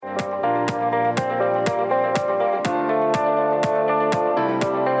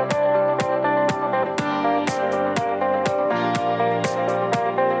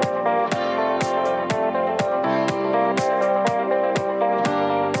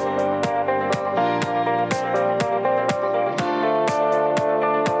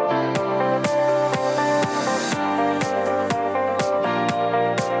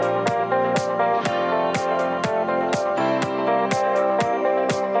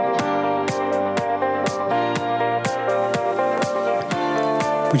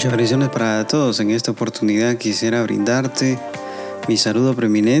Muchas bendiciones para todos. En esta oportunidad quisiera brindarte mi saludo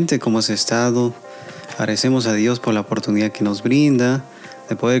preeminente. ¿Cómo has estado? Agradecemos a Dios por la oportunidad que nos brinda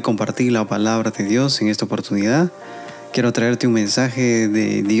de poder compartir la palabra de Dios en esta oportunidad. Quiero traerte un mensaje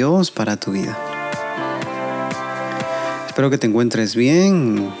de Dios para tu vida. Espero que te encuentres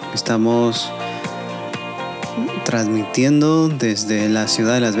bien. Estamos transmitiendo desde la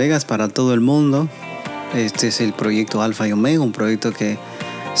ciudad de Las Vegas para todo el mundo. Este es el proyecto Alfa y Omega, un proyecto que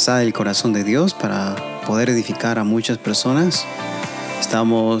sale del corazón de Dios para poder edificar a muchas personas.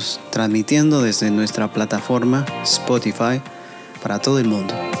 Estamos transmitiendo desde nuestra plataforma Spotify para todo el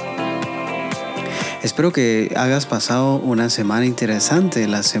mundo. Espero que hayas pasado una semana interesante.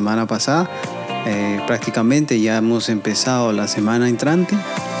 La semana pasada prácticamente ya hemos empezado la semana entrante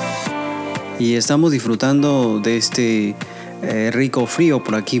y estamos disfrutando de este rico frío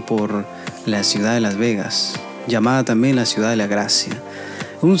por aquí, por la ciudad de Las Vegas, llamada también la ciudad de la gracia.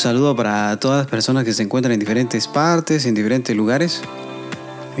 Un saludo para todas las personas que se encuentran en diferentes partes, en diferentes lugares.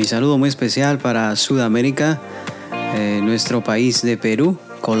 Mi saludo muy especial para Sudamérica, nuestro país de Perú,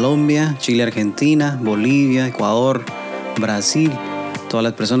 Colombia, Chile, Argentina, Bolivia, Ecuador, Brasil. Todas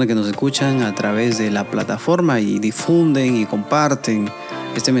las personas que nos escuchan a través de la plataforma y difunden y comparten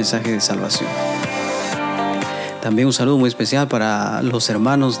este mensaje de salvación. También un saludo muy especial para los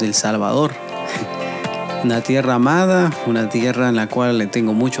hermanos del Salvador. Una tierra amada, una tierra en la cual le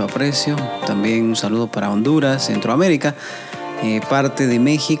tengo mucho aprecio. También un saludo para Honduras, Centroamérica, parte de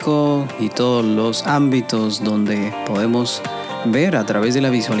México y todos los ámbitos donde podemos ver a través de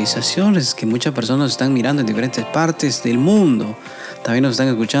las visualizaciones que muchas personas están mirando en diferentes partes del mundo. También nos están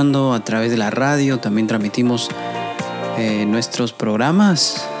escuchando a través de la radio. También transmitimos nuestros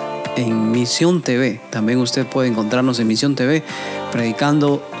programas en Misión TV. También usted puede encontrarnos en Misión TV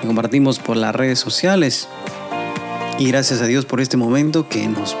predicando y compartimos por las redes sociales. Y gracias a Dios por este momento que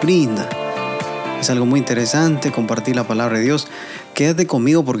nos brinda. Es algo muy interesante compartir la palabra de Dios. Quédate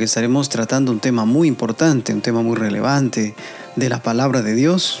conmigo porque estaremos tratando un tema muy importante, un tema muy relevante de la palabra de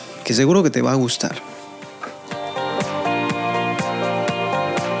Dios que seguro que te va a gustar.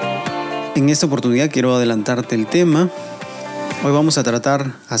 En esta oportunidad quiero adelantarte el tema. Hoy vamos a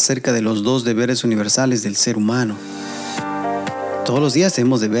tratar acerca de los 2 deberes universales del ser humano. Todos los días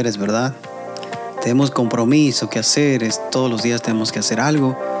tenemos deberes, ¿verdad? Tenemos compromiso que hacer, todos los días tenemos que hacer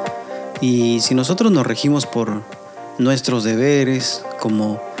algo. Y si nosotros nos regimos por nuestros deberes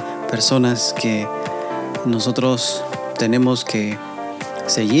como personas que nosotros tenemos que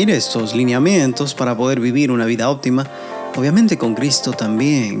seguir estos lineamientos para poder vivir una vida óptima, obviamente con Cristo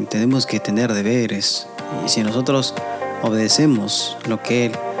también tenemos que tener deberes. Y si nosotros obedecemos lo que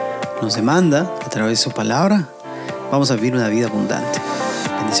Él nos demanda a través de su palabra, vamos a vivir una vida abundante.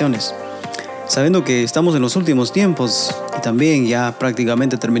 Bendiciones. Sabiendo que estamos en los últimos tiempos y también ya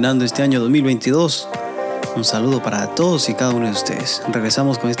prácticamente terminando este año 2022, un saludo para todos y cada uno de ustedes.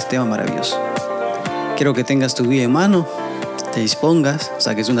 Regresamos con este tema maravilloso. Quiero que tengas tu Biblia en mano, te dispongas,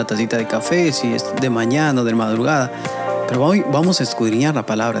 saques una tacita de café si es de mañana o de madrugada, pero hoy vamos a escudriñar la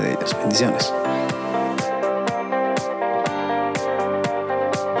palabra de Dios. Bendiciones.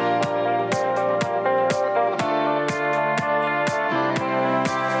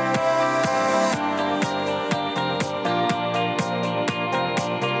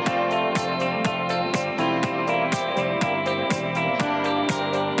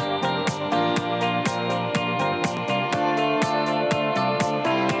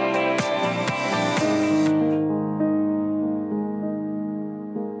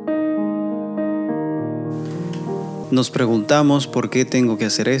 Nos preguntamos por qué tengo que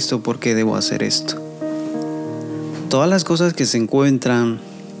hacer esto, por qué debo hacer esto. Todas las cosas que se encuentran,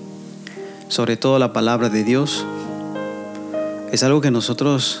 sobre todo la palabra de Dios, es algo que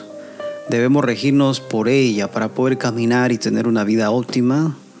nosotros debemos regirnos por ella para poder caminar y tener una vida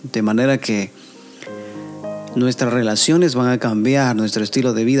óptima, de manera que nuestras relaciones van a cambiar, nuestro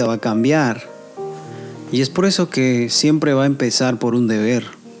estilo de vida va a cambiar. Y es por eso que siempre va a empezar por un deber.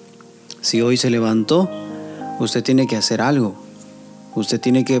 Si hoy se levantó, usted tiene que hacer algo. Usted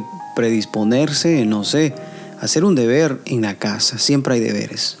tiene que predisponerse, hacer un deber en la casa. Siempre hay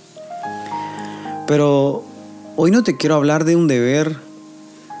deberes. Pero hoy no te quiero hablar de un deber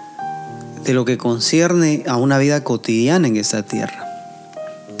de lo que concierne a una vida cotidiana en esta tierra.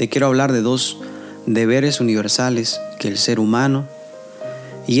 Te quiero hablar de 2 deberes universales que el ser humano,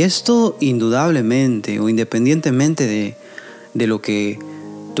 y esto indudablemente o independientemente de lo que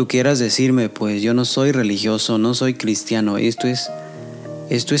tú quieras decirme, pues yo no soy religioso, no soy cristiano, esto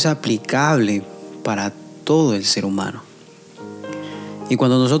es aplicable para todo el ser humano. Y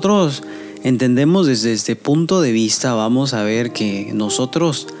cuando nosotros entendemos desde este punto de vista, vamos a ver que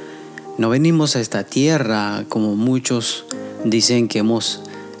nosotros no venimos a esta tierra como muchos dicen que hemos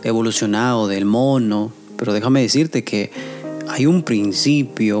evolucionado del mono, pero déjame decirte que hay un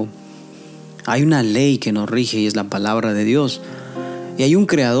principio, hay una ley que nos rige y es la palabra de Dios. Y hay un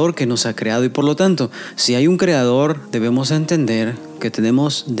creador que nos ha creado y por lo tanto, si hay un creador, debemos entender que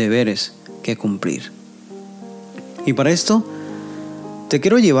tenemos deberes que cumplir. Y para esto, te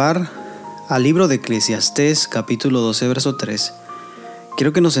quiero llevar al libro de Eclesiastés, capítulo 12, verso 3.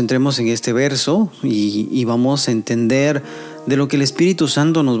 Quiero que nos centremos en este verso y vamos a entender de lo que el Espíritu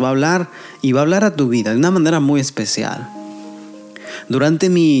Santo nos va a hablar y va a hablar a tu vida de una manera muy especial. Durante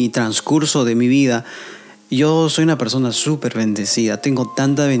mi transcurso de mi vida, yo soy una persona súper bendecida. Tengo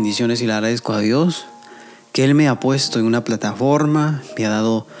tantas bendiciones y le agradezco a Dios que Él me ha puesto en una plataforma, me ha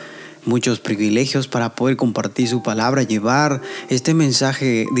dado muchos privilegios para poder compartir su palabra, llevar este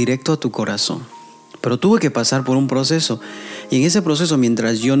mensaje directo a tu corazón. Pero tuve que pasar por un proceso y en ese proceso,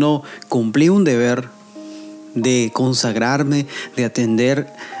 mientras yo no cumplí un deber de consagrarme, de atender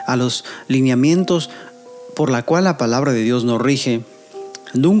a los lineamientos por la cual la palabra de Dios nos rige,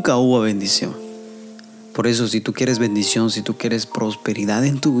 nunca hubo bendición. Por eso, si tú quieres bendición, si tú quieres prosperidad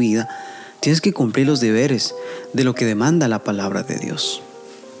en tu vida, tienes que cumplir los deberes de lo que demanda la palabra de Dios.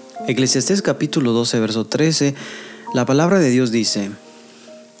 Eclesiastés capítulo 12, verso 13, la palabra de Dios dice: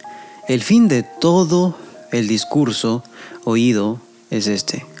 el fin de todo el discurso oído es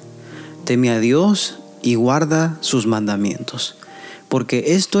este: teme a Dios y guarda sus mandamientos,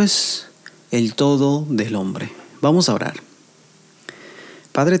 porque esto es el todo del hombre. Vamos a orar.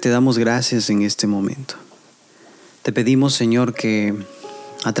 Padre, te damos gracias en este momento. Te pedimos, Señor, que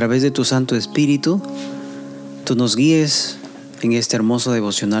a través de tu Santo Espíritu, tú nos guíes en este hermoso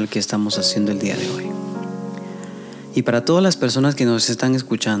devocional que estamos haciendo el día de hoy. Y para todas las personas que nos están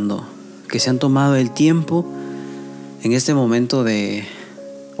escuchando, que se han tomado el tiempo en este momento de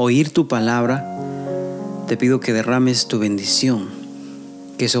oír tu palabra, te pido que derrames tu bendición,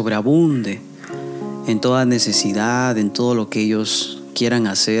 que sobreabunde en toda necesidad, en todo lo que ellos quieran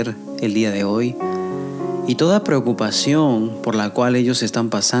hacer el día de hoy. Y toda preocupación por la cual ellos están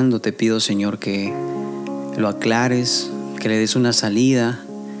pasando, te pido, Señor, que lo aclares, que le des una salida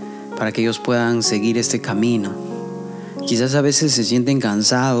para que ellos puedan seguir este camino. Quizás a veces se sienten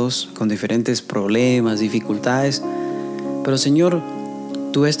cansados con diferentes problemas, dificultades, pero Señor,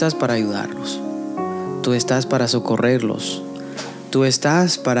 tú estás para ayudarlos, tú estás para socorrerlos, tú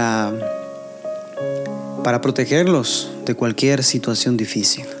estás para protegerlos de cualquier situación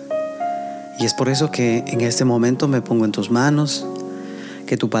difícil. Y es por eso que en este momento me pongo en tus manos,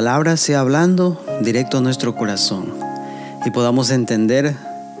 que tu palabra sea hablando directo a nuestro corazón y podamos entender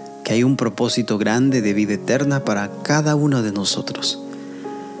que hay un propósito grande de vida eterna para cada uno de nosotros.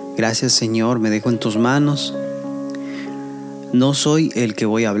 Gracias, Señor, me dejo en tus manos. No soy el que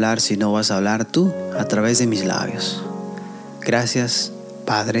voy a hablar, sino vas a hablar tú a través de mis labios. Gracias,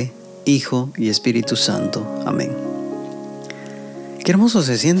 Padre, Hijo y Espíritu Santo. Amén. Qué hermoso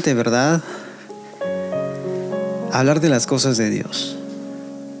se siente, ¿verdad? Hablar de las cosas de Dios.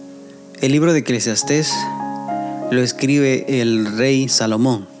 El libro de Eclesiastés lo escribe el rey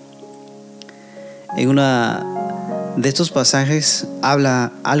Salomón. En una de estos pasajes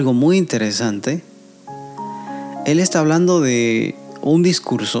habla algo muy interesante. Él está hablando de un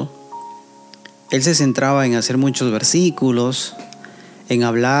discurso. Él se centraba en hacer muchos versículos, en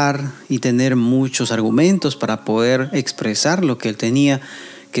hablar y tener muchos argumentos para poder expresar lo que él tenía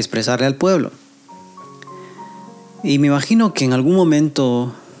que expresarle al pueblo. Y me imagino que en algún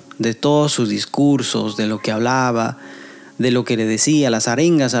momento de todos sus discursos, de lo que hablaba, de lo que le decía, las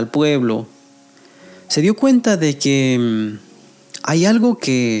arengas al pueblo, se dio cuenta de que hay algo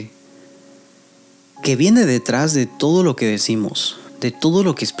que viene detrás de todo lo que decimos, de todo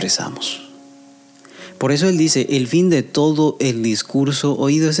lo que expresamos. Por eso él dice, el fin de todo el discurso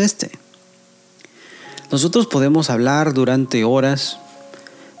oído es este. Nosotros podemos hablar durante horas.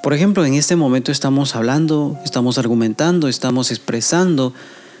 Por ejemplo, en este momento estamos hablando, estamos argumentando, estamos expresando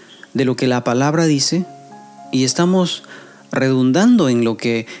de lo que la palabra dice y estamos redundando en lo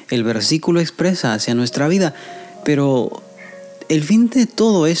que el versículo expresa hacia nuestra vida. Pero el fin de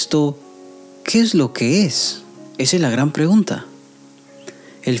todo esto, ¿qué es lo que es? Esa es la gran pregunta.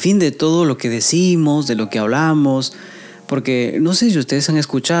 El fin de todo lo que decimos, de lo que hablamos. Porque no sé si ustedes han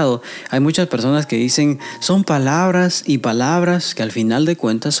escuchado, hay muchas personas que dicen son palabras y palabras que al final de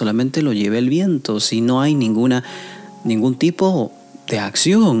cuentas solamente lo lleva el viento, si no hay ningún tipo de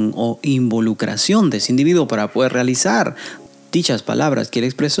acción o involucración de ese individuo para poder realizar dichas palabras que él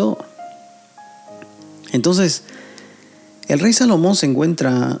expresó. Entonces, El rey Salomón se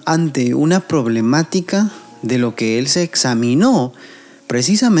encuentra ante una problemática de lo que él se examinó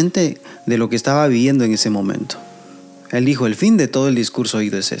precisamente de lo que estaba viviendo en ese momento. Él dijo, el fin de todo el discurso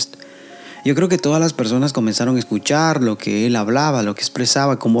oído es este. Yo creo que todas las personas comenzaron a escuchar lo que él hablaba, lo que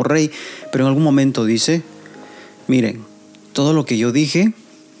expresaba como rey, pero en algún momento dice, miren, todo lo que yo dije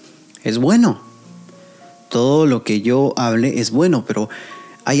es bueno, todo lo que yo hablé es bueno, pero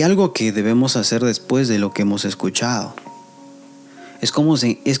hay algo que debemos hacer después de lo que hemos escuchado. Es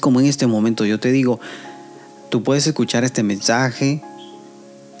como en este momento yo te digo, tú puedes escuchar este mensaje,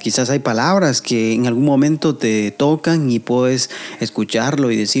 quizás hay palabras que en algún momento te tocan y puedes escucharlo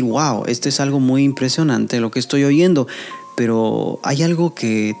y decir, wow, esto es algo muy impresionante lo que estoy oyendo, pero hay algo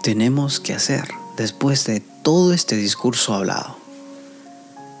que tenemos que hacer después de todo este discurso hablado.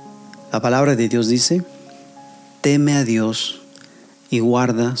 La palabra de Dios dice, teme a Dios y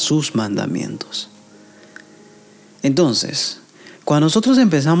guarda sus mandamientos. Entonces, cuando nosotros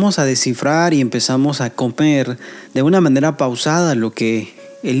empezamos a descifrar y empezamos a comer de una manera pausada lo que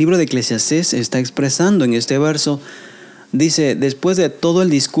el libro de Eclesiastés está expresando en este verso, dice, después de todo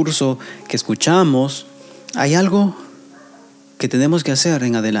el discurso que escuchamos, hay algo que tenemos que hacer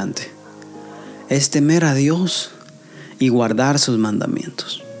en adelante. Es temer a Dios y guardar sus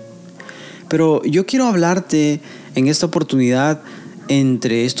mandamientos. Pero yo quiero hablarte en esta oportunidad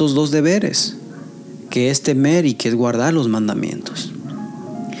entre estos dos deberes, que es temer y que es guardar los mandamientos.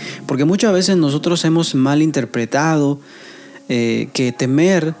 Porque muchas veces nosotros hemos malinterpretado que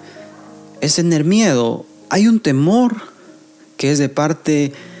temer es tener miedo. Hay un temor que es de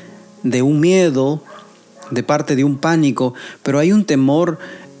parte de un miedo, de parte de un pánico, pero hay un temor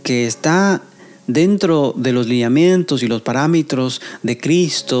que está dentro de los lineamientos y los parámetros de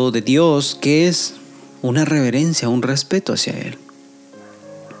Cristo, de Dios, que es una reverencia, un respeto hacia Él.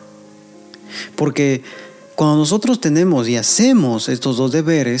 Porque cuando nosotros tenemos y hacemos estos dos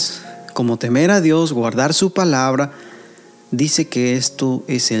deberes, como temer a Dios, guardar su palabra, dice que esto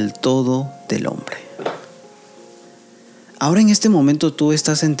es el todo del hombre. Ahora en este momento tú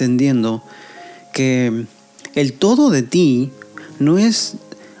estás entendiendo que el todo de ti no es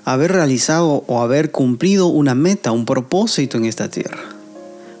haber realizado o haber cumplido una meta, un propósito en esta tierra.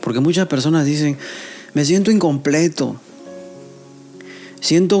 Porque muchas personas dicen, me siento incompleto,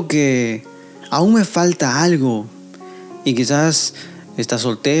 siento que aún me falta algo. Y quizás estás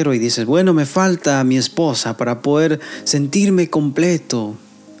soltero y dices, bueno, me falta mi esposa para poder sentirme completo.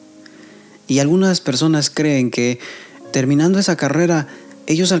 Y algunas personas creen que terminando esa carrera,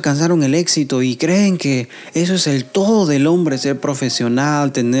 ellos alcanzaron el éxito y creen que eso es el todo del hombre, ser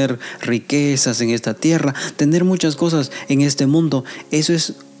profesional, tener riquezas en esta tierra, tener muchas cosas en este mundo. Eso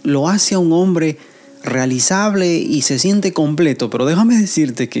lo hace a un hombre realizable y se siente completo. Pero déjame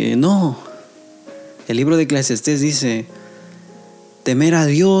decirte que no. El libro de Eclesiastés dice, temer a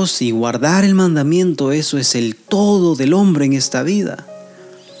Dios y guardar el mandamiento, eso es el todo del hombre en esta vida.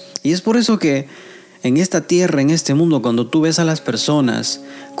 Y es por eso que en esta tierra, en este mundo, cuando tú ves a las personas,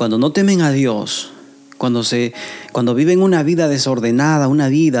 cuando no temen a Dios, cuando viven una vida desordenada, una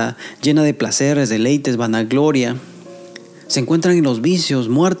vida llena de placeres, deleites, vanagloria, se encuentran en los vicios,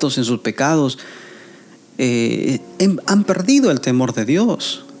 muertos en sus pecados, han perdido el temor de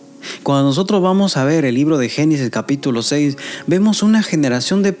Dios. Cuando nosotros vamos a ver el libro de Génesis capítulo 6, vemos una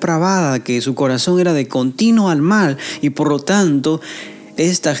generación depravada que su corazón era de continuo al mal y por lo tanto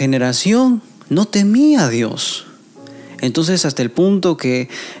esta generación no temía a Dios. Entonces hasta el punto que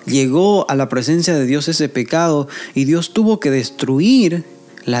llegó a la presencia de Dios ese pecado y Dios tuvo que destruir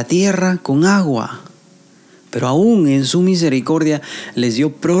la tierra con agua. Pero aún en su misericordia les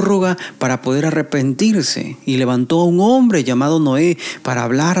dio prórroga para poder arrepentirse y levantó a un hombre llamado Noé para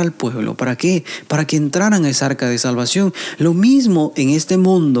hablar al pueblo. ¿Para qué? Para que entraran a esa arca de salvación. Lo mismo en este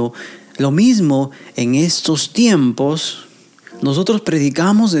mundo, lo mismo en estos tiempos. Nosotros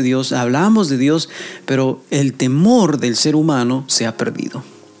predicamos de Dios, hablamos de Dios, pero el temor del ser humano se ha perdido.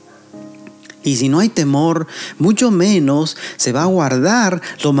 Y si no hay temor, mucho menos se va a guardar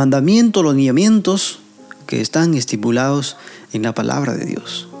los mandamientos, los lineamientos que están estipulados en la palabra de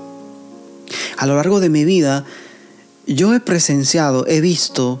Dios. A lo largo de mi vida, yo he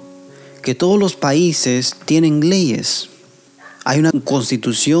visto que todos los países tienen leyes. Hay una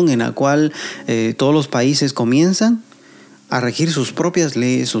constitución en la cual todos los países comienzan a regir sus propias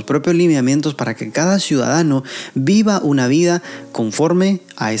leyes, sus propios lineamientos para que cada ciudadano viva una vida conforme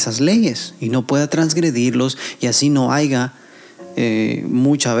a esas leyes y no pueda transgredirlos y así no haya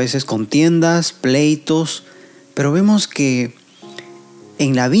muchas veces contiendas, pleitos. Pero vemos que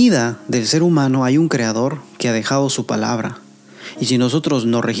en la vida del ser humano hay un creador que ha dejado su palabra Y si nosotros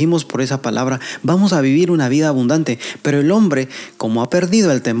nos regimos por esa palabra, vamos a vivir una vida abundante. Pero el hombre, como ha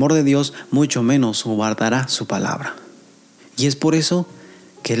perdido el temor de Dios, mucho menos guardará su palabra. Y es por eso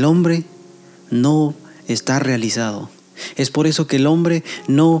que el hombre no está realizado. Es por eso que el hombre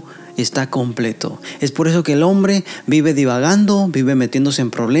no está completo. Es por eso que el hombre vive divagando, vive metiéndose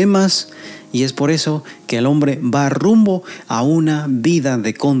en problemas. Y es por eso que el hombre va rumbo a una vida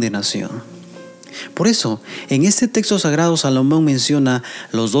de condenación. Por eso, en este texto sagrado, Salomón menciona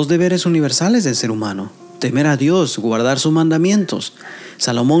los 2 deberes universales del ser humano: temer a Dios, guardar sus mandamientos.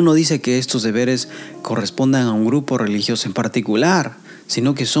 Salomón no dice que estos deberes correspondan a un grupo religioso en particular,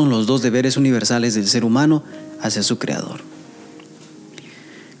 sino que son los 2 deberes universales del ser humano hacia su Creador.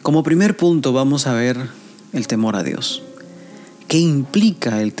 Como primer punto, vamos a ver el temor a Dios. ¿Qué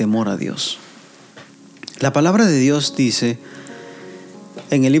implica el temor a Dios? La palabra de Dios dice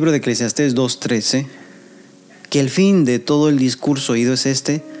en el libro de Eclesiastés 2:13 que el fin de todo el discurso oído es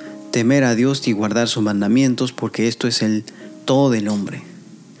este: temer a Dios y guardar sus mandamientos, porque esto es el todo del hombre.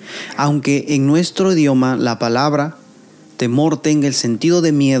 Aunque en nuestro idioma la palabra temor tenga el sentido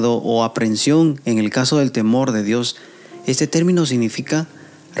de miedo o aprensión, en el caso del temor de Dios, este término significa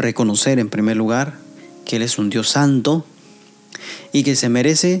reconocer en primer lugar que Él es un Dios santo y que se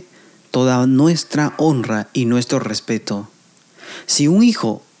merece toda nuestra honra y nuestro respeto. Si un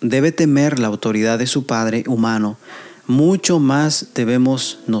hijo debe temer la autoridad de su padre humano, mucho más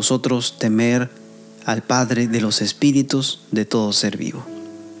debemos nosotros temer al Padre de los espíritus de todo ser vivo.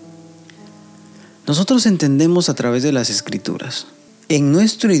 Nosotros entendemos a través de las Escrituras, en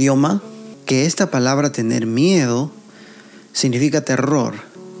nuestro idioma, que esta palabra tener miedo significa terror.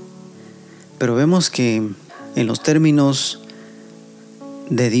 Pero vemos que en los términos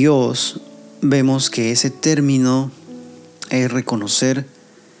de Dios, vemos que ese término es reconocer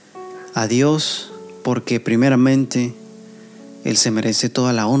a Dios porque primeramente Él se merece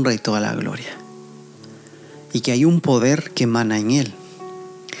toda la honra y toda la gloria. Y que hay un poder que emana en Él.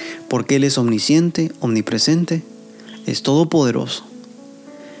 Porque Él es omnisciente, omnipresente, es todopoderoso.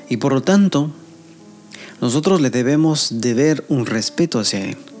 Y por lo tanto, nosotros le debemos deber un respeto hacia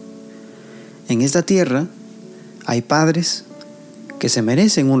Él. En esta tierra hay padres que se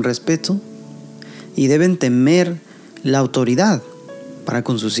merecen un respeto y deben temer la autoridad para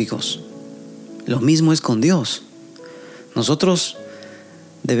con sus hijos. Lo mismo es con Dios. Nosotros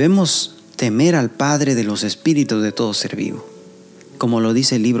debemos temer al Padre de los espíritus de todo ser vivo, como lo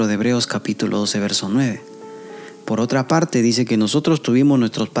dice el libro de Hebreos capítulo 12, verso 9. Por otra parte, dice que nosotros tuvimos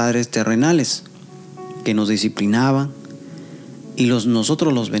nuestros padres terrenales que nos disciplinaban y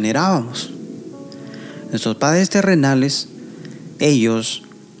nosotros los venerábamos. Nuestros padres terrenales, ellos,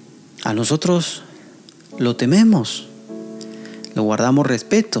 a nosotros lo tememos, lo guardamos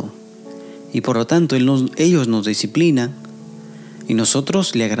respeto y por lo tanto ellos nos disciplinan y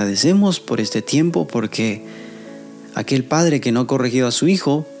nosotros le agradecemos por este tiempo, porque aquel padre que no ha corregido a su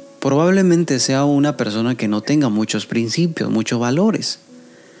hijo probablemente sea una persona que no tenga muchos principios, muchos valores.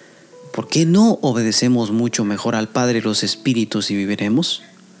 ¿Por qué no obedecemos mucho mejor al Padre de los Espíritus y viviremos?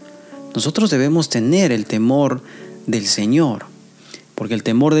 Nosotros debemos tener el temor del Señor, porque el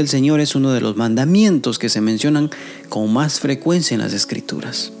temor del Señor es uno de los mandamientos que se mencionan con más frecuencia en las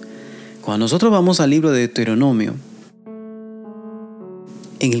Escrituras. Cuando nosotros vamos al libro de Deuteronomio,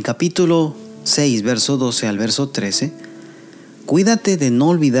 en el capítulo 6, verso 12 al verso 13, cuídate de no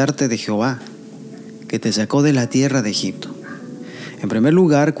olvidarte de Jehová, que te sacó de la tierra de Egipto. En primer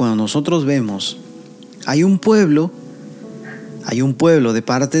lugar, cuando nosotros vemos, hay un pueblo de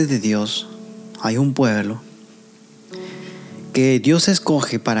parte de Dios, hay un pueblo que Dios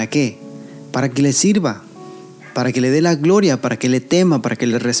escoge, ¿para qué? Para que le sirva, para que le dé la gloria, para que le tema, para que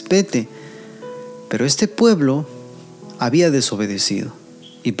le respete. Pero este pueblo había desobedecido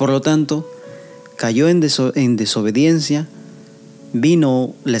y por lo tanto cayó en desobediencia,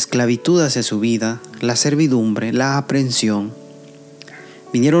 vino la esclavitud hacia su vida, la servidumbre, la aprehensión,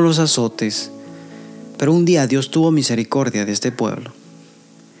 vinieron los azotes, pero un día Dios tuvo misericordia de este pueblo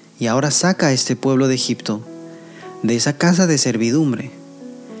y ahora saca a este pueblo de Egipto, de esa casa de servidumbre,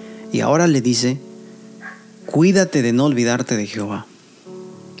 y ahora le dice: cuídate de no olvidarte de Jehová.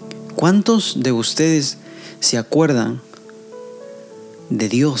 ¿Cuántos de ustedes se acuerdan de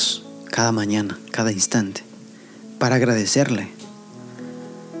Dios cada mañana, cada instante, para agradecerle?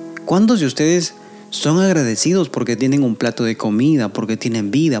 ¿Cuántos de ustedes son agradecidos porque tienen un plato de comida, porque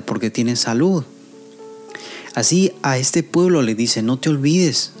tienen vida, porque tienen salud? Así a este pueblo le dice: no te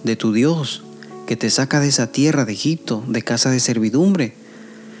olvides de tu Dios, que te saca de esa tierra de Egipto, de casa de servidumbre.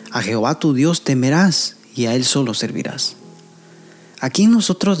 A Jehová tu Dios temerás y a Él solo servirás. ¿A quién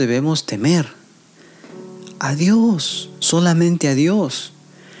nosotros debemos temer? a Dios, solamente a Dios,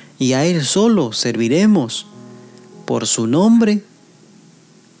 y a Él solo serviremos. Por su nombre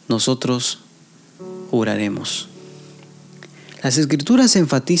nosotros juraremos. Las Escrituras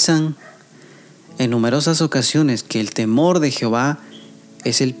enfatizan en numerosas ocasiones que el temor de Jehová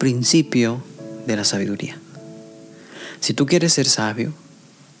es el principio de la sabiduría. Si tú quieres ser sabio,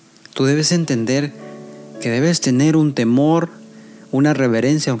 tú debes entender que debes tener un temor, una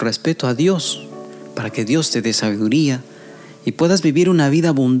reverencia, un respeto a Dios, para que Dios te dé sabiduría y puedas vivir una vida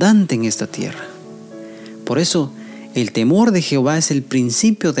abundante en esta tierra. Por eso, el temor de Jehová es el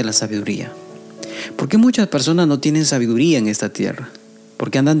principio de la sabiduría. ¿Por qué muchas personas no tienen sabiduría en esta tierra?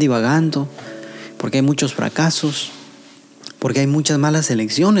 Porque andan divagando, porque hay muchos fracasos, porque hay muchas malas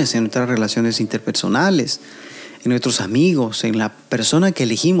elecciones en nuestras relaciones interpersonales, en nuestros amigos, en la persona que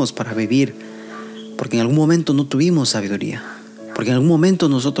elegimos para vivir, porque en algún momento no tuvimos sabiduría, porque en algún momento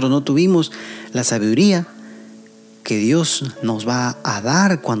nosotros no tuvimos la sabiduría que Dios nos va a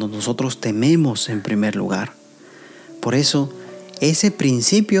dar cuando nosotros tememos en primer lugar. Por eso, ese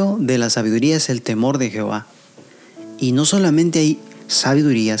principio de la sabiduría es el temor de Jehová. Y no solamente hay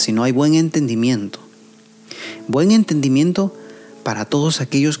sabiduría, sino hay buen entendimiento. Buen entendimiento para todos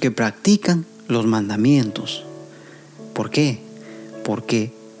aquellos que practican los mandamientos. ¿Por qué?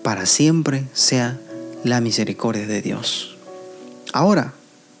 Porque para siempre sea la misericordia de Dios. Ahora,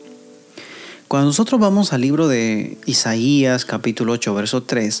 cuando nosotros vamos al libro de Isaías, capítulo 8, verso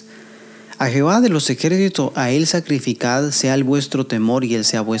 3, a Jehová de los ejércitos, a Él sacrificad, sea el vuestro temor y Él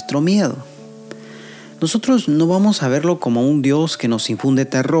sea vuestro miedo. Nosotros no vamos a verlo como un Dios que nos infunde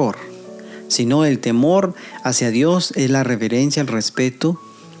terror, sino el temor hacia Dios es la reverencia, el respeto,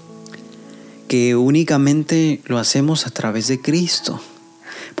 que únicamente lo hacemos a través de Cristo.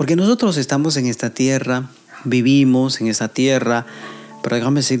 Porque nosotros estamos en esta tierra, vivimos en esta tierra, pero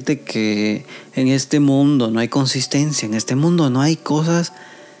déjame decirte que en este mundo no hay consistencia, en este mundo no hay cosas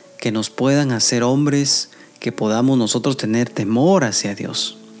que nos puedan hacer hombres, que podamos nosotros tener temor hacia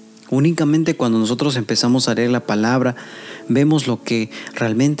Dios. Únicamente cuando nosotros empezamos a leer la palabra, vemos lo que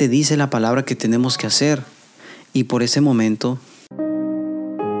realmente dice la palabra que tenemos que hacer. Y por ese momento,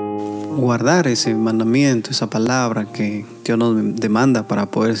 guardar ese mandamiento, esa palabra que Dios nos demanda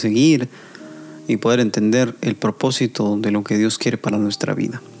para poder seguir y poder entender el propósito de lo que Dios quiere para nuestra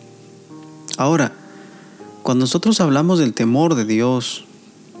vida. Ahora, cuando nosotros hablamos del temor de Dios,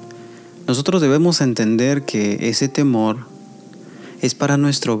 nosotros debemos entender que ese temor es para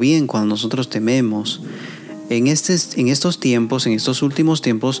nuestro bien cuando nosotros tememos. En estos tiempos, en estos últimos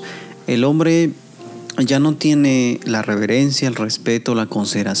tiempos, el hombre ya no tiene la reverencia, el respeto, la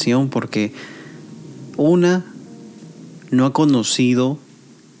consideración, porque no ha conocido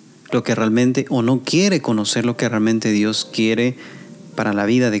lo que realmente, o no quiere conocer lo que realmente Dios quiere para la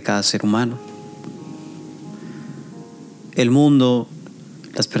vida de cada ser humano. El mundo,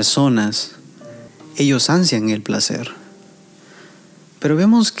 las personas, ellos ansian el placer. Pero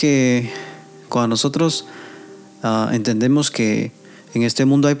vemos que cuando nosotros entendemos que en este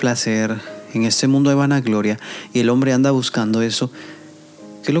mundo hay placer, en este mundo hay vanagloria, y el hombre anda buscando eso,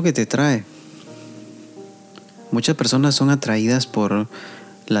 ¿qué es lo que te trae? Muchas personas son atraídas por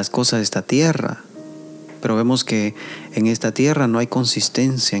las cosas de esta tierra, pero vemos que en esta tierra no hay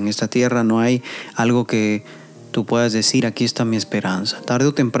consistencia, en esta tierra no hay algo que tú puedas decir, aquí está mi esperanza. Tarde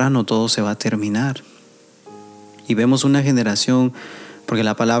o temprano todo se va a terminar. Y vemos una generación, porque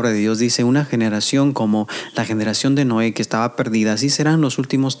la palabra de Dios dice, una generación como la generación de Noé que estaba perdida. Así serán los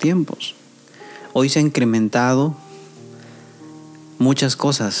últimos tiempos. Hoy se ha incrementado muchas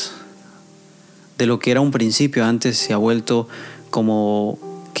cosas de lo que era un principio. Antes se ha vuelto como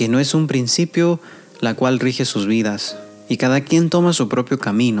que no es un principio la cual rige sus vidas. Y cada quien toma su propio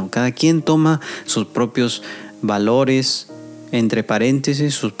camino, cada quien toma sus propios valores, entre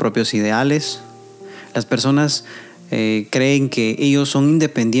paréntesis, sus propios ideales. Las personas creen que ellos son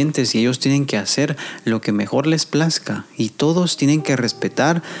independientes y ellos tienen que hacer lo que mejor les plazca. Y todos tienen que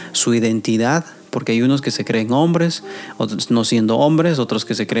respetar su identidad, porque hay unos que se creen hombres, otros no siendo hombres, otros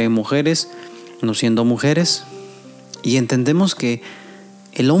que se creen mujeres, no siendo mujeres. Y entendemos que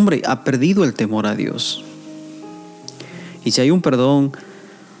el hombre ha perdido el temor a Dios. Y si hay un perdón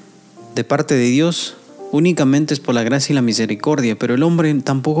de parte de Dios, únicamente es por la gracia y la misericordia, pero el hombre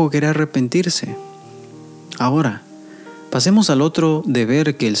tampoco quiere arrepentirse. Ahora, pasemos al otro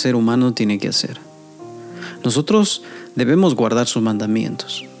deber que el ser humano tiene que hacer. Nosotros debemos guardar sus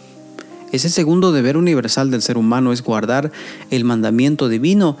mandamientos. Ese segundo deber universal del ser humano es guardar el mandamiento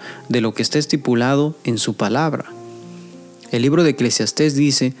divino de lo que está estipulado en su palabra. El libro de Eclesiastés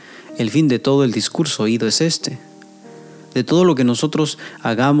dice, el fin de todo el discurso oído es este: de todo lo que nosotros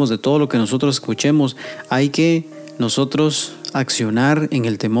hagamos, de todo lo que nosotros escuchemos, hay que nosotros accionar en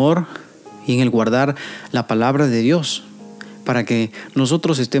el temor y en el guardar la palabra de Dios, para que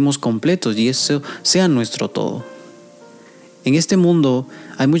nosotros estemos completos y eso sea nuestro todo. En este mundo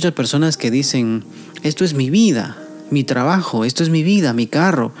hay muchas personas que dicen, esto es mi vida, mi trabajo, esto es mi vida, mi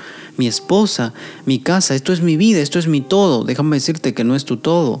carro, mi esposa, mi casa, esto es mi vida, esto es mi todo. Déjame decirte que no es tu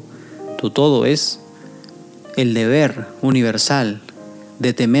todo. Tu todo es el deber universal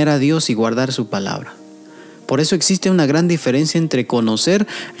de temer a Dios y guardar su palabra. Por eso existe una gran diferencia entre conocer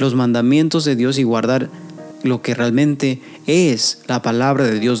los mandamientos de Dios y guardar lo que realmente es la palabra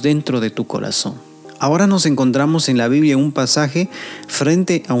de Dios dentro de tu corazón. Ahora nos encontramos en la Biblia un pasaje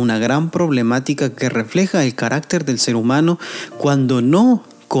frente a una gran problemática que refleja el carácter del ser humano cuando no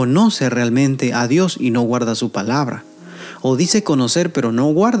conoce realmente a Dios y no guarda su palabra. O dice conocer pero no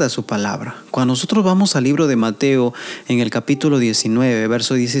guarda su palabra. Cuando nosotros vamos al libro de Mateo en el capítulo 19,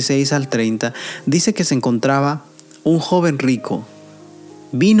 verso 16 al 30, dice que se encontraba un joven rico.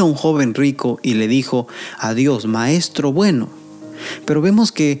 Vino un joven rico y le dijo a Dios, Maestro bueno. Pero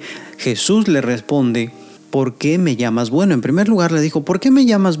vemos que Jesús le responde, ¿por qué me llamas bueno? En primer lugar le dijo, ¿por qué me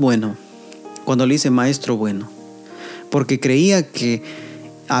llamas bueno? Cuando le dice Maestro bueno. Porque creía que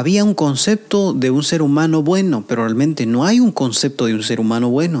había un concepto de un ser humano bueno, pero realmente no hay un concepto de un ser humano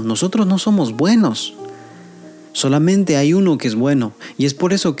bueno. Nosotros no somos buenos. Solamente hay uno que es bueno. Y es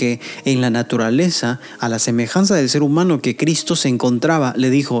por eso que en la naturaleza, a la semejanza del ser humano que Cristo se encontraba, le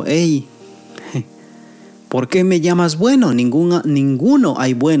dijo, hey, ¿por qué me llamas bueno? Ninguno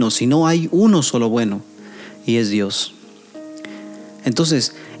hay bueno, sino hay uno solo bueno, y es Dios.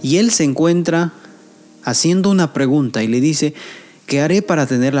 Entonces, y él se encuentra haciendo una pregunta y le dice, ¿qué haré para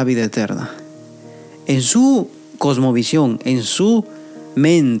tener la vida eterna? En su cosmovisión, en su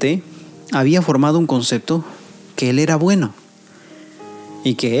mente, había formado un concepto que él era bueno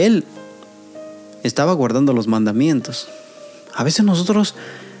y que él estaba guardando los mandamientos. A veces nosotros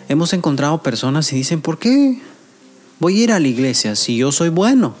hemos encontrado personas y dicen, ¿por qué voy a ir a la iglesia si yo soy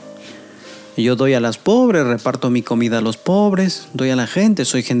bueno? Yo doy a las pobres, reparto mi comida a los pobres, doy a la gente,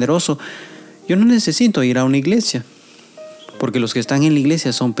 soy generoso. Yo no necesito ir a una iglesia, porque los que están en la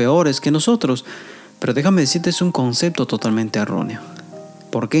iglesia son peores que nosotros. Pero déjame decirte, es un concepto totalmente erróneo.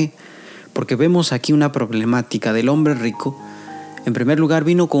 ¿Por qué? Porque vemos aquí una problemática del hombre rico. En primer lugar,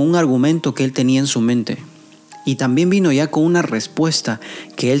 vino con un argumento que él tenía en su mente. Y también vino ya con una respuesta,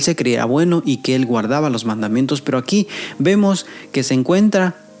 que él se creía bueno y que él guardaba los mandamientos. Pero aquí vemos que se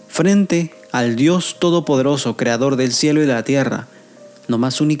encuentra frente al Dios Todopoderoso, Creador del cielo y de la tierra, no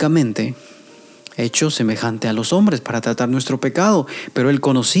más únicamente hecho semejante a los hombres para tratar nuestro pecado. Pero él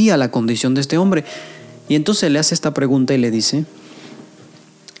conocía la condición de este hombre. Y entonces le hace esta pregunta y le dice,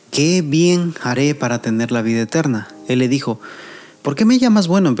 ¿qué bien haré para tener la vida eterna? Él le dijo, ¿por qué me llamas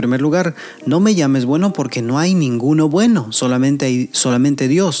bueno? En primer lugar, no me llames bueno porque no hay ninguno bueno, solamente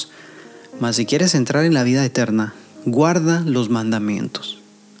Dios. Mas si quieres entrar en la vida eterna, guarda los mandamientos.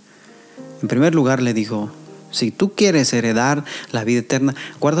 En primer lugar le dijo, si tú quieres heredar la vida eterna,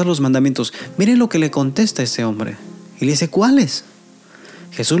 guarda los mandamientos. Miren lo que le contesta ese hombre. Y le dice, ¿cuáles?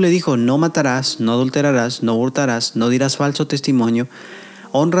 Jesús le dijo, no matarás, no adulterarás, no hurtarás, no dirás falso testimonio,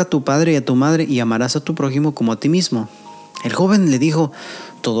 honra a tu padre y a tu madre y amarás a tu prójimo como a ti mismo. El joven le dijo,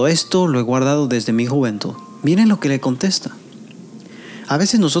 todo esto lo he guardado desde mi juventud. Miren lo que le contesta. A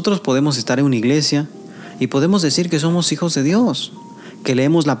veces nosotros podemos estar en una iglesia y podemos decir que somos hijos de Dios, que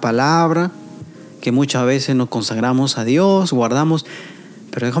leemos la palabra, que muchas veces nos consagramos a Dios, guardamos.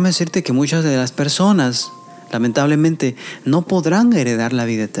 Pero déjame decirte que muchas de las personas, lamentablemente, no podrán heredar la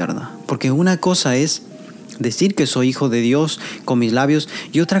vida eterna. Porque una cosa es decir que soy hijo de Dios con mis labios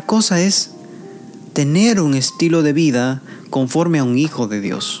y otra cosa es tener un estilo de vida conforme a un hijo de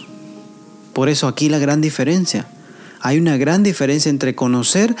Dios. Por eso aquí la gran diferencia. Hay una gran diferencia entre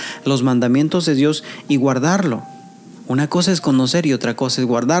conocer los mandamientos de Dios y guardarlo. Una cosa es conocer y otra cosa es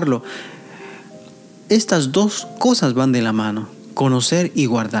guardarlo. Estas dos cosas van de la mano, conocer y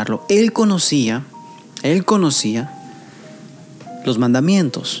guardarlo. Él conocía los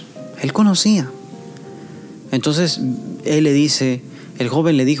mandamientos. Él conocía. Entonces él le dice, el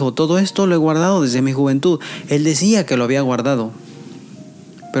joven le dijo, todo esto lo he guardado desde mi juventud. Él decía que lo había guardado,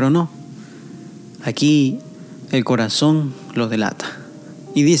 pero no. Aquí el corazón lo delata.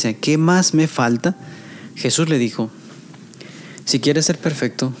 Y dice, ¿qué más me falta? Jesús le dijo, si quieres ser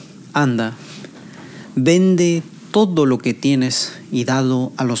perfecto, anda, vende todo lo que tienes y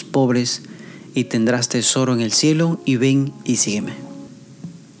dalo a los pobres y tendrás tesoro en el cielo y ven y sígueme.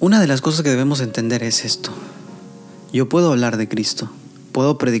 Una de las cosas que debemos entender es esto. Yo puedo hablar de Cristo,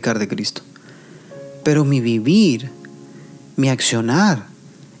 puedo predicar de Cristo, pero mi vivir mi accionar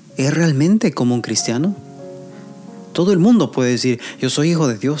es realmente como un cristiano? Todo el mundo puede decir, yo soy hijo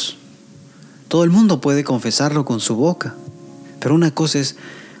de Dios. Todo el mundo puede confesarlo con su boca. Pero una cosa es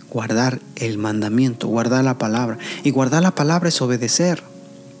guardar el mandamiento, guardar la palabra. Y guardar la palabra es obedecer.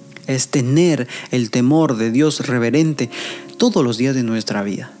 Es tener el temor de Dios reverente todos los días de nuestra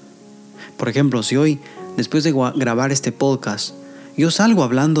vida. Por ejemplo, si hoy, después de grabar este podcast, yo salgo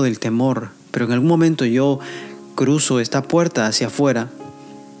hablando del temor, pero en algún momento yo cruzo esta puerta hacia afuera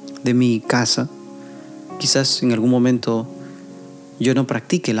de mi casa, quizás en algún momento yo no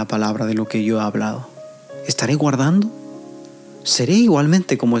practique la palabra de lo que yo he hablado. ¿Estaré guardando? ¿Seré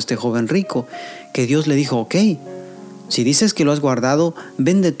igualmente como este joven rico que Dios le dijo, ok, si dices que lo has guardado,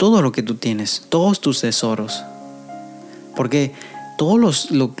 vende todo lo que tú tienes, todos tus tesoros? Porque todo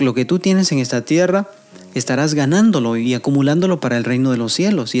lo que tú tienes en esta tierra, estarás ganándolo y acumulándolo para el reino de los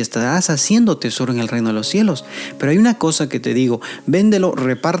cielos, y estarás haciendo tesoro en el reino de los cielos. Pero hay una cosa que te digo, véndelo,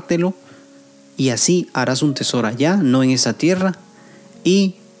 repártelo, y así harás un tesoro allá, no en esa tierra,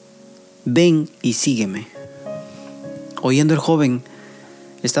 y ven y sígueme. Oyendo el joven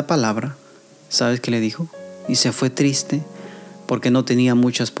esta palabra, ¿sabes qué le dijo? Y se fue triste porque no tenía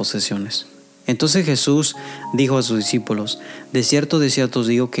muchas posesiones. Entonces Jesús dijo a sus discípulos, de cierto os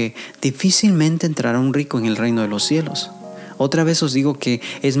digo que difícilmente entrará un rico en el reino de los cielos. Otra vez os digo que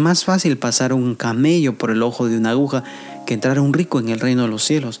es más fácil pasar un camello por el ojo de una aguja que entrar un rico en el reino de los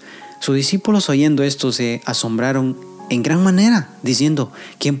cielos. Sus discípulos, oyendo esto, se asombraron en gran manera, diciendo,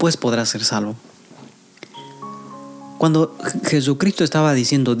 ¿quién pues podrá ser salvo? Cuando Jesucristo estaba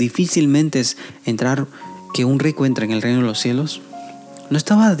diciendo difícilmente es entrar, que un rico entre en el reino de los cielos, no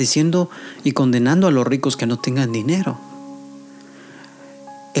estaba diciendo y condenando a los ricos que no tengan dinero.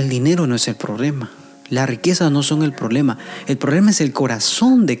 El dinero no es el problema. Las riquezas no son el problema. El problema es el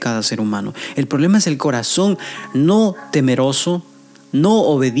corazón de cada ser humano. El problema es el corazón no temeroso, no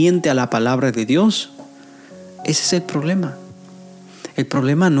obediente a la palabra de Dios. Ese es el problema. El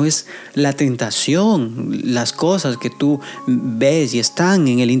problema no es la tentación, las cosas que tú ves y están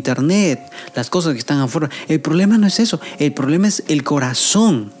en el internet, las cosas que están afuera. El problema no es eso. El problema es el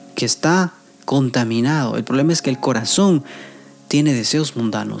corazón que está contaminado. El problema es que el corazón tiene deseos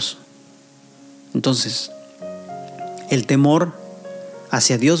mundanos. Entonces, el temor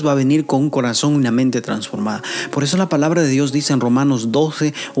hacia Dios va a venir con un corazón y una mente transformada. Por eso la palabra de Dios dice en Romanos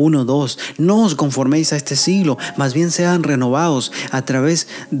 12, 1, 2, no os conforméis a este siglo, más bien sean renovados a través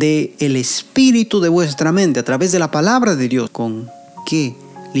del Espíritu de vuestra mente, a través de la palabra de Dios. ¿Con qué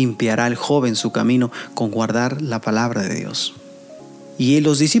limpiará el joven su camino? Con guardar la palabra de Dios. Y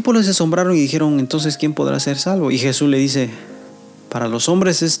los discípulos se asombraron y dijeron, entonces, ¿quién podrá ser salvo? Y Jesús le dice, para los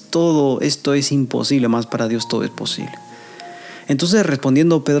hombres esto es imposible, mas para Dios todo es posible. Entonces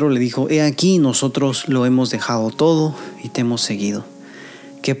respondiendo Pedro le dijo, he aquí nosotros lo hemos dejado todo y te hemos seguido.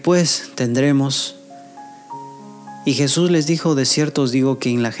 ¿Qué pues tendremos? Y Jesús les dijo, de cierto os digo que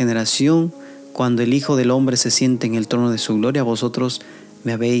en la generación, cuando el Hijo del Hombre se siente en el trono de su gloria, vosotros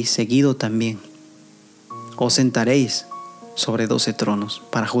me habéis seguido también. Os sentaréis sobre 12 tronos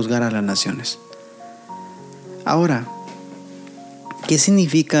para juzgar a las naciones. Ahora, ¿qué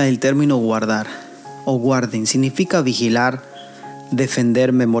significa el término guardar o guarden? Significa vigilar,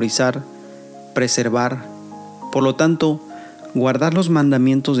 defender, memorizar, preservar. Por lo tanto, guardar los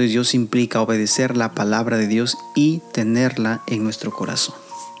mandamientos de Dios implica obedecer la palabra de Dios y tenerla en nuestro corazón.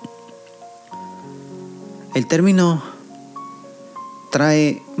 El término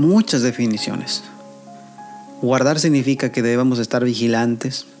trae muchas definiciones. Guardar significa que debemos estar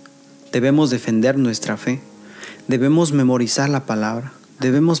vigilantes, debemos defender nuestra fe, debemos memorizar la palabra,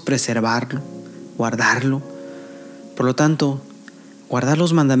 debemos preservarlo, guardarlo. Por lo tanto, guardar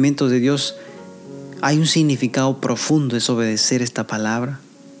los mandamientos de Dios, hay un significado profundo, es obedecer esta palabra,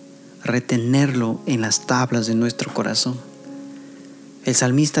 retenerlo en las tablas de nuestro corazón. El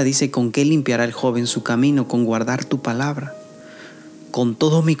salmista dice, ¿con qué limpiará el joven su camino? Con guardar tu palabra. Con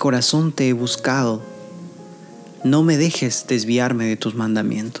todo mi corazón te he buscado, no me dejes desviarme de tus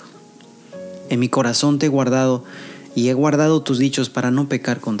mandamientos. En mi corazón te he guardado y he guardado tus dichos para no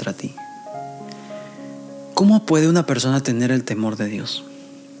pecar contra ti. ¿Cómo puede una persona tener el temor de Dios?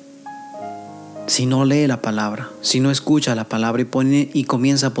 Si no lee la palabra, si no escucha la palabra y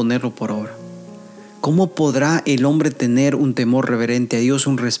comienza a ponerlo por obra. ¿Cómo podrá el hombre tener un temor reverente a Dios,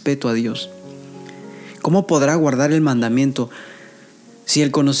 un respeto a Dios? ¿Cómo podrá guardar el mandamiento si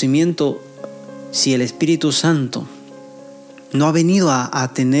el conocimiento, si el Espíritu Santo no ha venido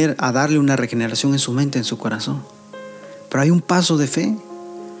a darle una regeneración en su mente, en su corazón? Pero hay un paso de fe.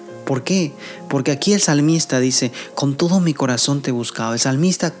 ¿Por qué? Porque aquí el salmista dice, con todo mi corazón te he buscado. El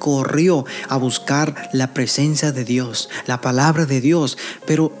salmista corrió a buscar la presencia de Dios, la palabra de Dios,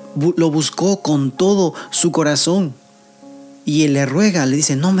 pero lo buscó con todo su corazón. Y él le ruega, le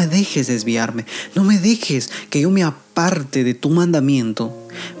dice, no me dejes desviarme, no me dejes que yo me aparte de tu mandamiento,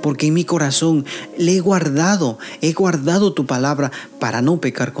 porque en mi corazón he guardado tu palabra para no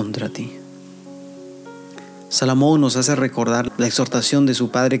pecar contra ti. Salomón nos hace recordar la exhortación de su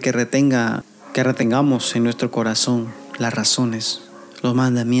padre que retengamos en nuestro corazón las razones, los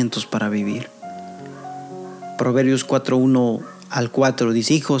mandamientos para vivir. Proverbios 4:1-4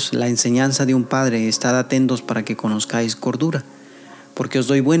 dice, hijos, la enseñanza de un padre, estad atentos para que conozcáis cordura. Porque os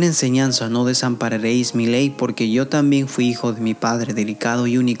doy buena enseñanza, no desampararéis mi ley, porque yo también fui hijo de mi padre, delicado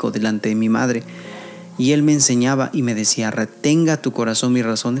y único delante de mi madre. Y él me enseñaba y me decía, retenga tu corazón mis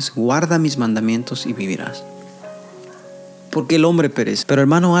razones, guarda mis mandamientos y vivirás. Porque el hombre perece. Pero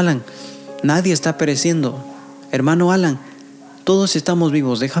hermano Alan, nadie está pereciendo. Hermano Alan, todos estamos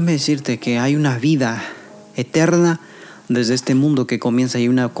vivos. Déjame decirte que hay una vida eterna desde este mundo que comienza, y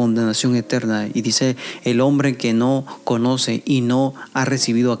una condenación eterna. Y dice, el hombre que no conoce y no ha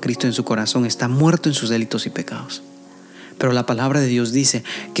recibido a Cristo en su corazón está muerto en sus delitos y pecados. Pero la palabra de Dios dice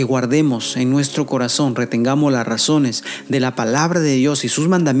que guardemos en nuestro corazón, retengamos las razones de la palabra de Dios y sus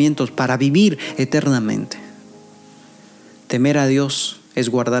mandamientos para vivir eternamente. Temer a Dios es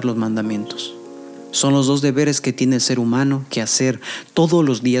guardar los mandamientos. Son los dos deberes que tiene el ser humano que hacer todos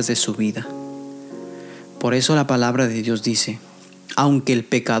los días de su vida. Por eso la palabra de Dios dice, aunque el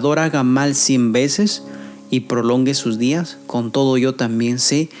pecador haga mal 100 veces y prolongue sus días, con todo yo también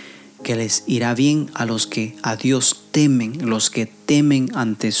sé que les irá bien a los que a Dios temen, los que temen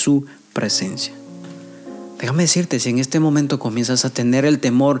ante su presencia. Déjame decirte, si en este momento comienzas a tener el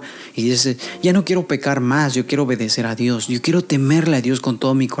temor y dices, ya no quiero pecar más, yo quiero obedecer a Dios, yo quiero temerle a Dios con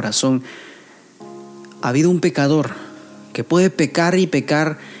todo mi corazón. Ha habido un pecador que puede pecar y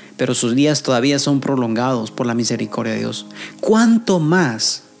pecar, pero sus días todavía son prolongados por la misericordia de Dios. ¿Cuánto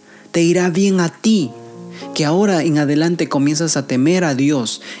más te irá bien a ti, que ahora en adelante comienzas a temer a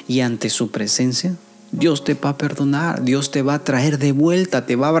Dios y ante su presencia? Dios te va a perdonar, Dios te va a traer de vuelta,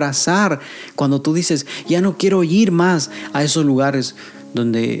 te va a abrazar. Cuando tú dices, ya no quiero ir más a esos lugares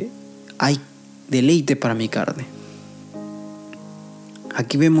donde hay deleite para mi carne.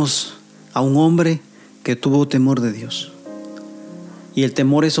 Aquí vemos a un hombre que tuvo temor de Dios. Y el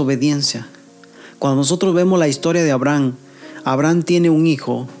temor es obediencia. Cuando nosotros vemos la historia de Abraham, Abraham tiene un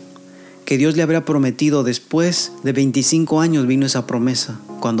hijo que Dios le habría prometido. Después de 25 años vino esa promesa,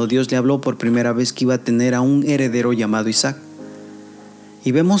 cuando Dios le habló por primera vez que iba a tener a un heredero llamado Isaac.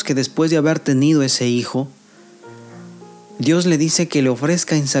 Y vemos que después de haber tenido ese hijo, Dios le dice que le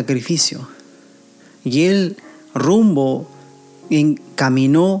ofrezca en sacrificio. Y él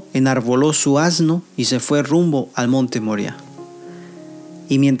caminó, enarboló su asno y se fue rumbo al monte Moria.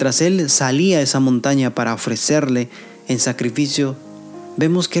 Y mientras él salía a esa montaña para ofrecerle en sacrificio,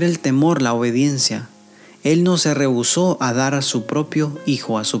 vemos que era el temor, la obediencia. Él no se rehusó a dar a su propio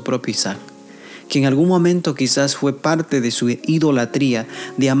hijo, a su propio Isaac, que en algún momento quizás fue parte de su idolatría,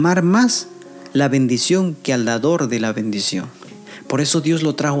 de amar más la bendición que al dador de la bendición. Por eso Dios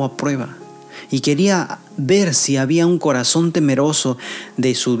lo trajo a prueba y quería ver si había un corazón temeroso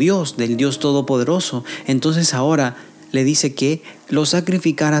de su Dios, del Dios Todopoderoso. Entonces ahora le dice que lo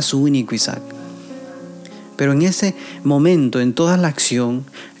sacrificara a su único Isaac. Pero en ese momento, en toda la acción,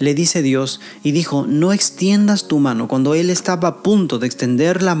 le dice Dios y dijo, no extiendas tu mano. Cuando él estaba a punto de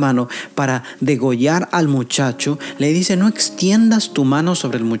extender la mano para degollar al muchacho, le dice, no extiendas tu mano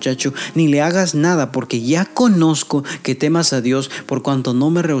sobre el muchacho, ni le hagas nada, porque ya conozco que temas a Dios, por cuanto no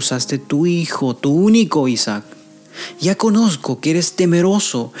me rehusaste tu hijo, tu único Isaac. Ya conozco que eres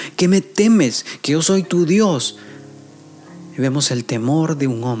temeroso, que me temes, que yo soy tu Dios. Y vemos el temor de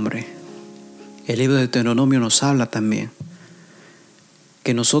un hombre. El libro de Deuteronomio nos habla también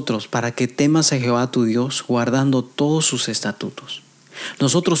que nosotros, para que temas a Jehová tu Dios, guardando todos sus estatutos.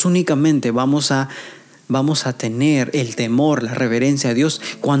 Nosotros únicamente vamos a tener el temor, la reverencia a Dios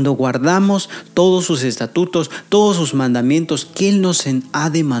cuando guardamos todos sus estatutos, todos sus mandamientos que Él nos ha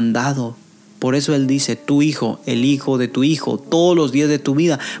demandado. Por eso Él dice, tu hijo, el hijo de tu hijo, todos los días de tu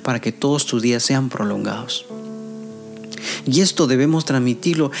vida, para que todos tus días sean prolongados. Y esto debemos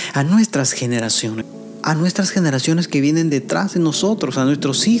transmitirlo a nuestras generaciones que vienen detrás de nosotros, a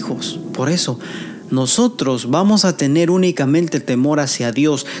nuestros hijos. Por eso, nosotros vamos a tener únicamente el temor hacia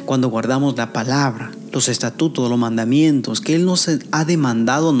Dios cuando guardamos la palabra, los estatutos, los mandamientos que Él nos ha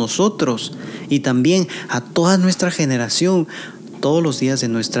demandado a nosotros y también a toda nuestra generación, todos los días de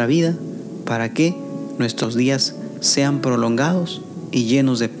nuestra vida, para que nuestros días sean prolongados y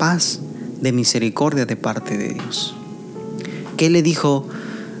llenos de paz, de misericordia de parte de Dios. ¿Qué le dijo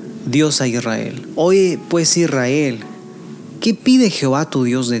Dios a Israel? Oye, pues Israel, ¿qué pide Jehová tu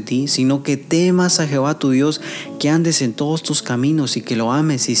Dios de ti? Sino que temas a Jehová tu Dios, que andes en todos tus caminos y que lo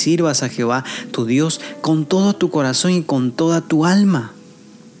ames y sirvas a Jehová tu Dios con todo tu corazón y con toda tu alma.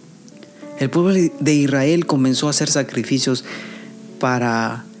 El pueblo de Israel comenzó a hacer sacrificios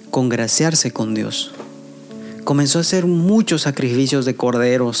para congraciarse con Dios. Comenzó a hacer muchos sacrificios de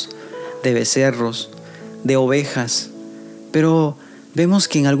corderos, de becerros, de ovejas. Pero vemos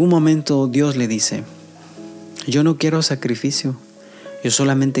que en algún momento Dios le dice: yo no quiero sacrificio, yo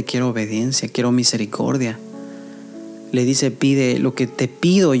solamente quiero obediencia, quiero misericordia. Le dice: pide, lo que te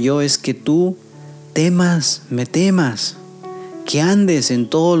pido yo es que tú me temas, que andes en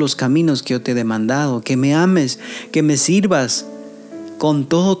todos los caminos que yo te he demandado, que me ames, que me sirvas con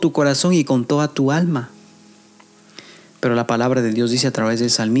todo tu corazón y con toda tu alma. Pero la palabra de Dios dice a través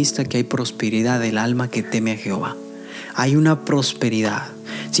del salmista que hay prosperidad del alma que teme a Jehová. Hay una prosperidad.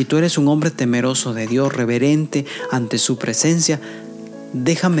 Si tú eres un hombre temeroso de Dios, reverente ante su presencia,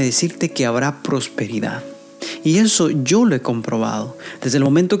 déjame decirte que habrá prosperidad. Y eso yo lo he comprobado. Desde el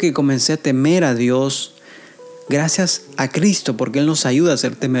momento que comencé a temer a Dios, gracias a Cristo, porque Él nos ayuda a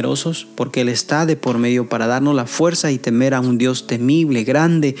ser temerosos, porque Él está de por medio para darnos la fuerza y temer a un Dios temible,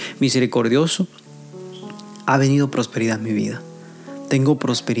 grande, misericordioso, ha venido prosperidad en mi vida. Tengo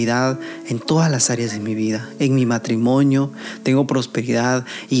prosperidad en todas las áreas de mi vida. En mi matrimonio tengo prosperidad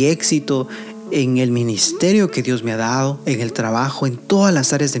y éxito en el ministerio que Dios me ha dado, en el trabajo, en todas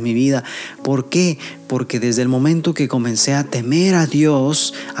las áreas de mi vida. ¿Por qué? Porque desde el momento que comencé a temer a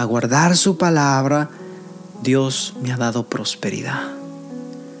Dios, a guardar su palabra, Dios me ha dado prosperidad.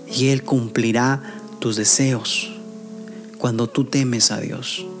 Y Él cumplirá tus deseos cuando tú temes a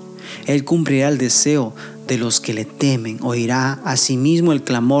Dios. Él cumplirá el deseo de los que le temen, oirá a sí mismo el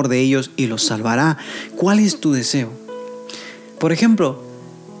clamor de ellos y los salvará. ¿Cuál es tu deseo? Por ejemplo,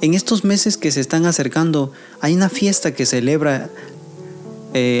 en estos meses que se están acercando, hay una fiesta que celebra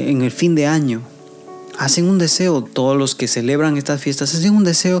en el fin de año. Hacen un deseo, todos los que celebran estas fiestas hacen un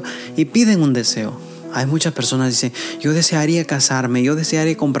deseo y piden un deseo. Hay muchas personas que dicen: yo desearía casarme, yo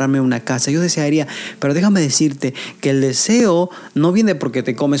desearía comprarme una casa, yo desearía... Pero déjame decirte que el deseo no viene porque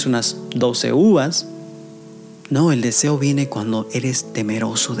te comes unas 12 uvas. No, el deseo viene cuando eres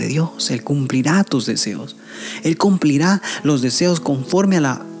temeroso de Dios. Él cumplirá tus deseos. Él cumplirá los deseos conforme a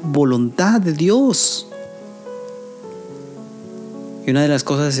la voluntad de Dios. Y una de las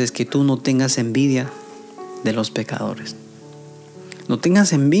cosas es que tú no tengas envidia de los pecadores. No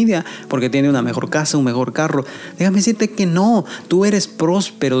tengas envidia porque tiene una mejor casa, un mejor carro. Déjame decirte que no. Tú eres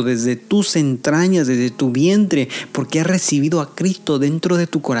próspero desde tus entrañas, desde tu vientre, porque has recibido a Cristo dentro de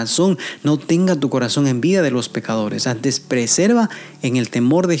tu corazón. No tenga tu corazón envidia de los pecadores. Antes, preserva en el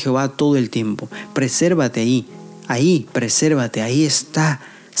temor de Jehová todo el tiempo. Presérvate ahí, presérvate. Ahí está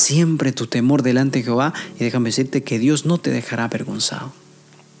siempre tu temor delante de Jehová. Y déjame decirte que Dios no te dejará avergonzado.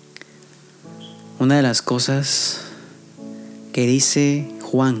 Una de las cosas que dice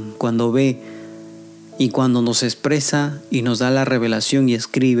Juan cuando ve y cuando nos expresa y nos da la revelación y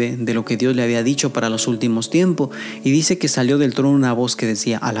escribe de lo que Dios le había dicho para los últimos tiempos, y dice que salió del trono una voz que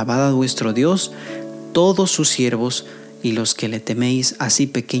decía: alabad a vuestro Dios, todos sus siervos y los que le teméis, así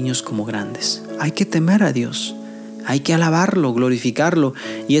pequeños como grandes. Hay que temer a Dios, hay que alabarlo, glorificarlo,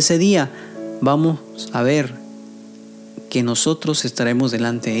 y ese día vamos a ver que nosotros estaremos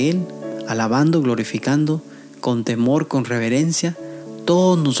delante de Él, alabando, glorificando, con temor, con reverencia,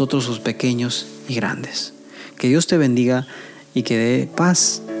 todos nosotros sus pequeños y grandes. Que Dios te bendiga y que dé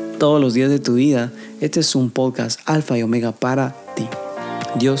paz todos los días de tu vida. Este es un podcast Alfa y Omega para ti.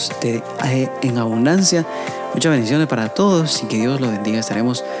 Dios te dé en abundancia. Muchas bendiciones para todos y que Dios los bendiga.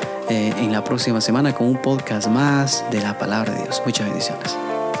 Estaremos en la próxima semana con un podcast más de la palabra de Dios. Muchas bendiciones.